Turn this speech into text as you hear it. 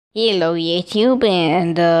Hello YouTube,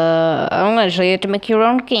 and I'm gonna show you how to make your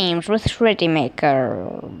own games with Ready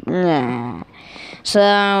Maker.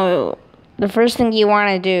 So the first thing you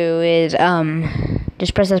wanna do is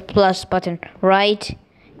just press this plus button right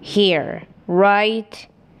here.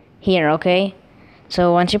 Okay?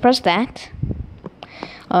 So once you press that,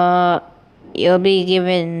 you'll be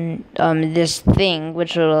given this thing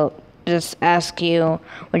which will just ask you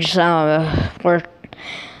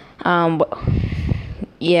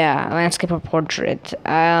landscape or portrait.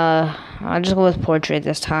 I'll just go with portrait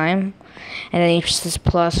this time. And then you press this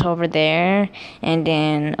plus over there. And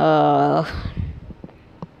then,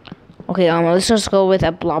 let's just go with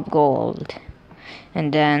a blob gold.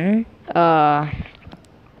 And then, we're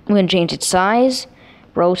gonna change its size,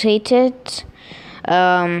 rotate it. We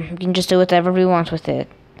can just do whatever we want with it.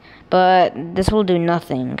 But this will do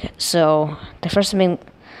nothing. So, the first thing,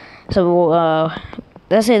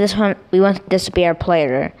 let's say this one, we want this to be our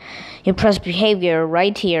player. You press behavior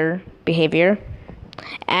right here, behavior,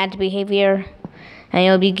 add behavior, and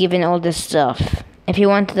you'll be given all this stuff. If you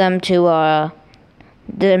want them to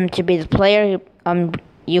be the player,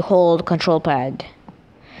 you hold control pad.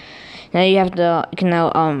 Now you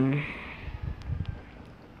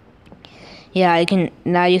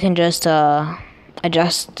can just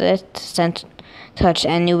adjust it, send touch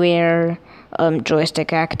anywhere,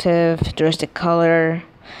 joystick active, joystick color,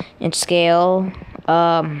 its scale,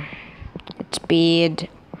 its speed,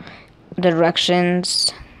 the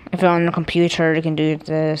directions. If you're on a computer, you can do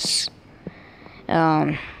this.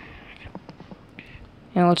 And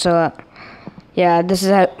also, this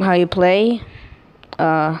is how you play.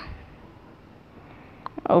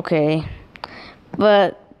 Okay,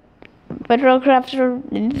 but after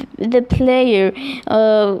the player,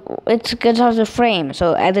 it's gets off the frame.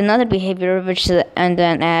 So add another behavior, and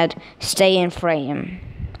then add stay in frame.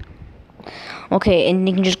 Okay, and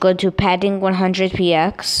you can just go to padding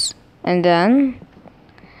 100px, and then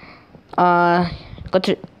now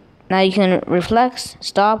you can reflex,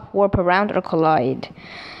 stop, warp around, or collide.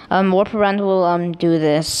 Warp around will do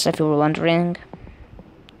this if you were wondering.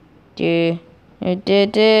 Okay,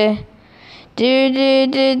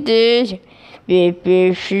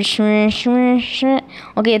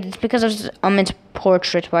 it's because of its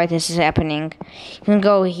portrait why this is happening. You can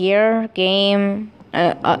go here, game,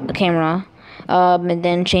 camera, and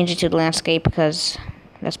then change it to landscape because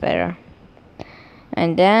that's better.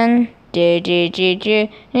 And then now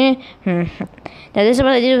this is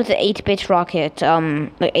what I did with the 8-bit rocket,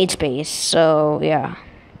 like 8 space. So yeah.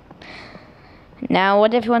 Now,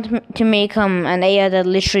 what if you want to make an AI that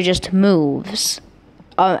literally just moves,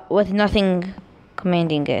 with nothing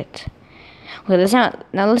commanding it? Okay, let's add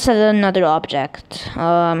another object.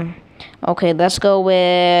 Okay, let's go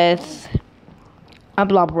with a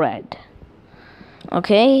blob red.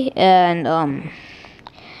 Okay, and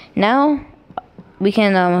now we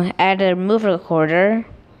can add a move recorder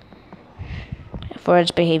for its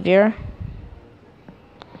behavior.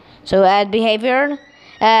 So add behavior.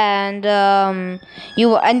 And then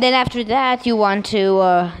after that you want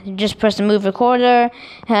to just press the move recorder,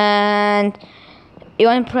 and you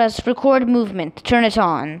want to press record movement, turn it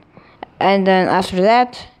on, and then after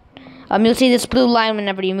that you'll see this blue line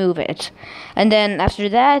whenever you move it, and then after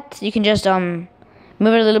that you can just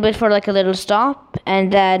move it a little bit for like a little stop,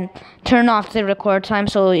 and then turn off the record time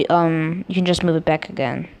so you can just move it back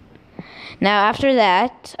again. Now after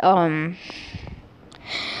that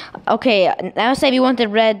okay, now say you want the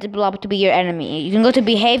red blob to be your enemy. You can go to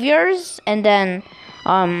behaviors, and then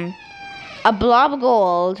a blob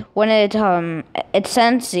gold, when it's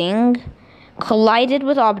sensing collided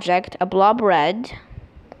with object, a blob red,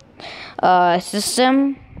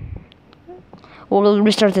 system will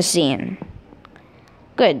restart the scene.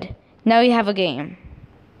 Good. Now you have a game.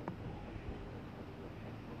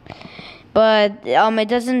 But it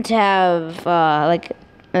doesn't have like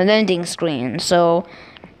an ending screen, so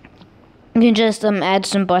you can just add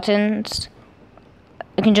some buttons.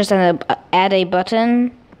 You can just add a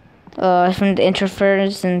button from the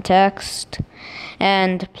interface and text,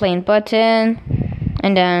 and plain button,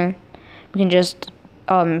 and then we can just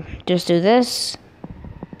do this,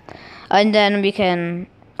 and then we can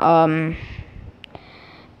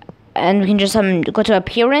just go to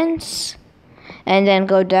appearance, and then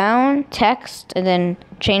go down text, and then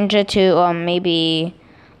change it to maybe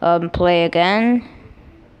play again.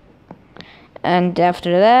 And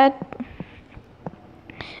after that,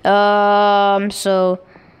 so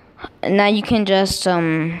now you can just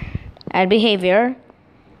add behavior,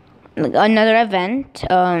 another event,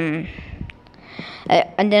 and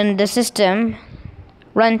then the system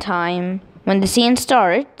runtime when the scene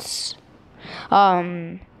starts,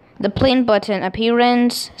 the plain button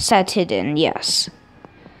appearance set hidden, yes.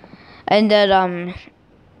 And then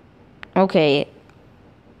okay.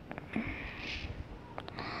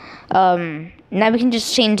 Now we can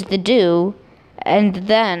just change the do, and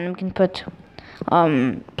then we can put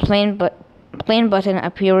plain button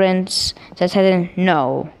appearance set hidden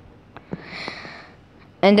no.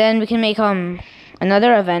 And then we can make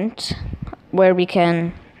another event where we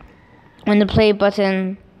can, when the play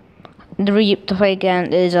button, the play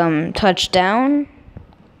again is touchdown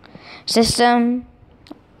system,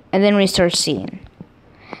 and then restart scene.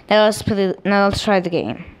 Now let's try the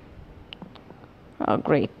game. Oh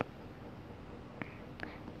great.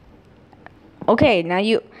 Okay, now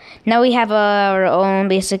we have our own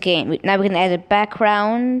basic game. Now we can add a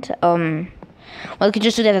background. Well, we could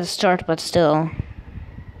just do that at the start, but still.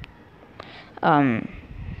 Okay,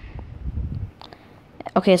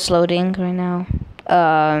 it's loading right now.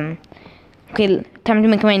 Okay, time to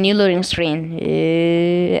make my new loading screen.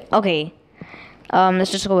 Okay.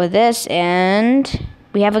 Let's just go with this, and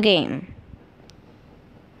we have a game.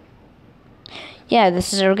 Yeah,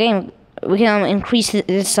 this is our game. We can increase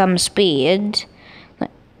this speed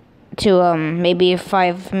to maybe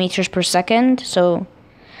 5 meters per second. So,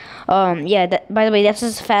 yeah. By the way, that's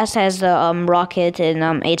as fast as the rocket in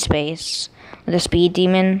 8 Space. The speed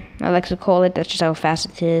demon, I like to call it. That's just how fast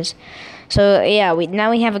it is. So yeah,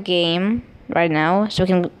 now we have a game right now. So we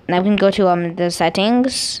can go to the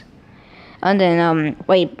settings, and then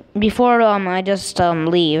wait, before I just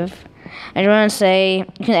leave, I just want to say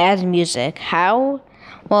you can add music. How?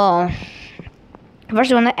 Well,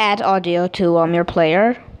 first you want to add audio to your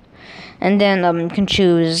player, and then you can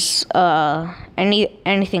choose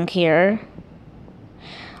anything here.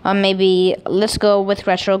 Maybe let's go with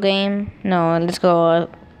retro game. No, let's go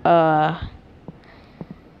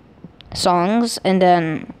songs, and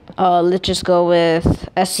then let's just go with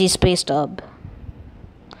SC Space Dub.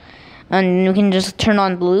 And we can just turn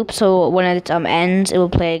on loop, so when it ends, it will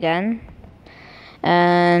play again.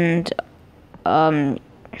 And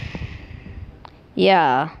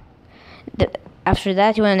yeah. After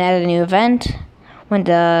that, you want to add a new event. When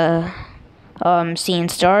the scene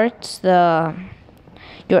starts, the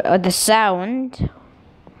sound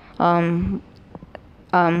well,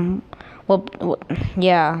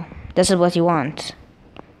 yeah, this is what you want.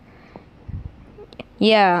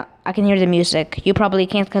 Yeah, I can hear the music. You probably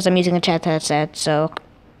can't because I'm using a chat headset. So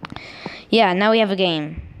yeah, now we have a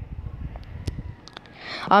game.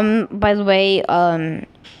 By the way,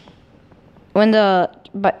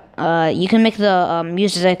 you can make the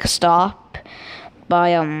music stop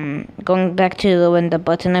by going back to when the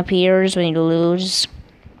button appears when you lose.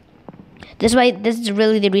 This is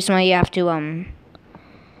really the reason why you have to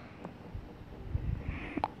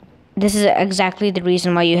this is exactly the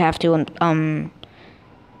reason why you have to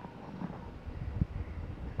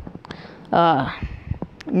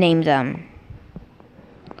name them.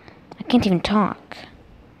 I can't even talk.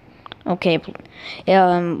 Okay,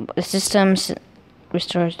 systems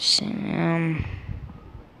restores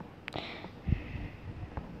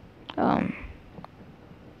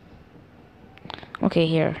okay,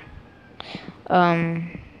 here.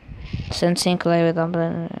 Sensing collide with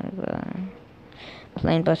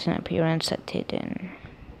plain button appearance set hidden.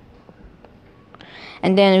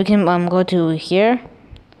 And then we can go to here.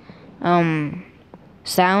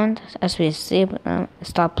 Sound, as we see,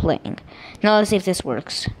 stop playing. Now let's see if this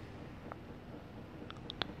works.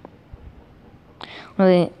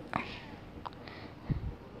 Really,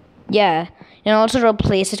 yeah. You can also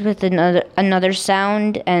replace it with another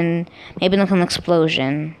sound and maybe like an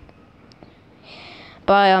explosion.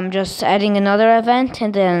 By just adding another event,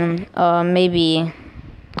 and then maybe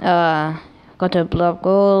go to blob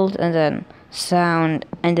gold and then sound,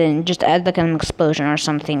 and then just add like an explosion or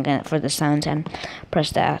something for the sound, and press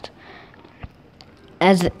that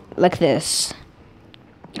as like this.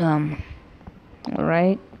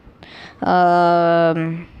 Alright.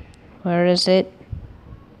 Where is it?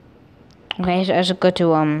 Okay, I should go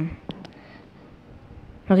to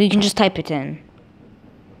okay, you can just type it in.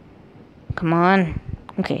 Come on.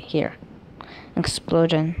 Okay, here.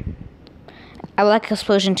 Explosion. I like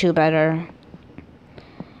explosion 2 better.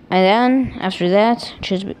 And then after that,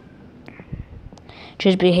 choose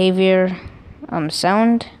behavior,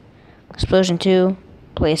 sound, explosion 2,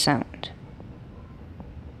 play sound.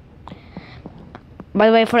 By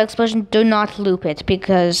the way, for explosion, do not loop it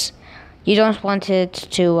because you don't want it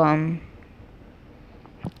to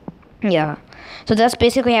yeah. So that's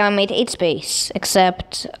basically how I made 8 Space,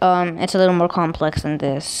 except it's a little more complex than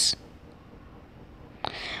this.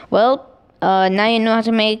 Well, now you know how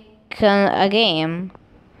to make a game.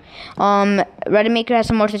 Reddit Maker has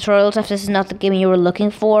some more tutorials if this is not the game you were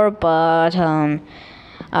looking for, but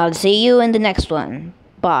I'll see you in the next one.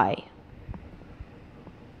 Bye.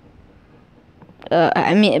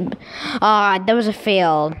 That was a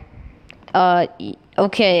fail.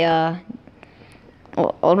 Okay,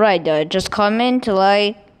 alright, just comment,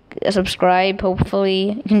 like, subscribe,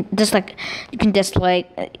 hopefully. You can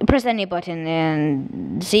dislike, press any button,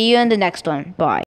 and see you in the next one. Bye.